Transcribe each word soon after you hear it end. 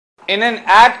in an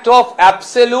act of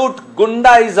absolute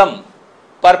gundaism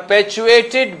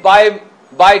perpetuated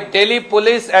by Delhi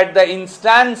police at the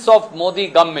instance of Modi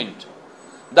government.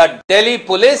 The Delhi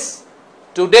police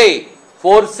today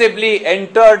forcibly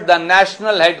entered the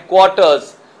national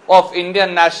headquarters of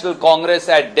Indian National Congress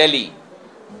at Delhi,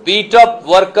 beat up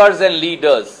workers and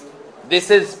leaders. This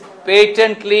is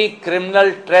patently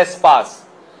criminal trespass.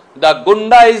 The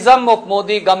gundaism of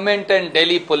Modi government and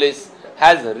Delhi police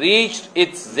has reached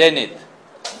its zenith.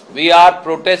 We are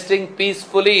protesting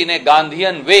peacefully in a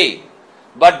Gandhian way,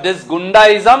 but this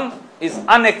gundaism is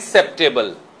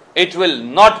unacceptable. It will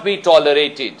not be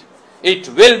tolerated. It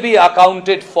will be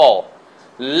accounted for.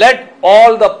 Let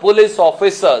all the police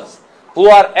officers who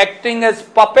are acting as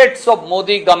puppets of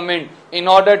Modi government in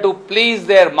order to please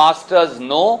their masters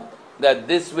know that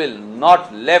this will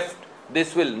not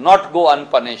go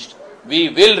unpunished. We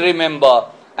will remember,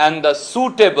 and the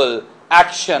suitable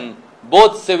action,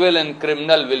 both civil and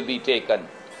criminal, will be taken.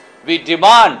 We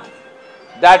demand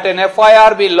that an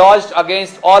FIR be lodged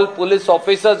against all police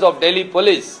officers of Delhi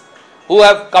police who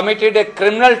have committed a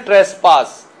criminal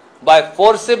trespass by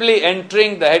forcibly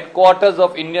entering the headquarters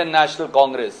of Indian National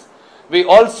Congress. We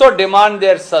also demand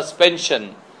their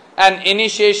suspension and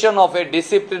initiation of a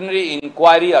disciplinary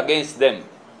inquiry against them.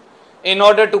 In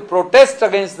order to protest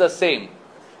against the same,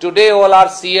 today all our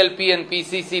CLP and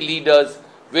PCC leaders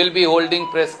will be holding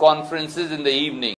press conferences in the evening.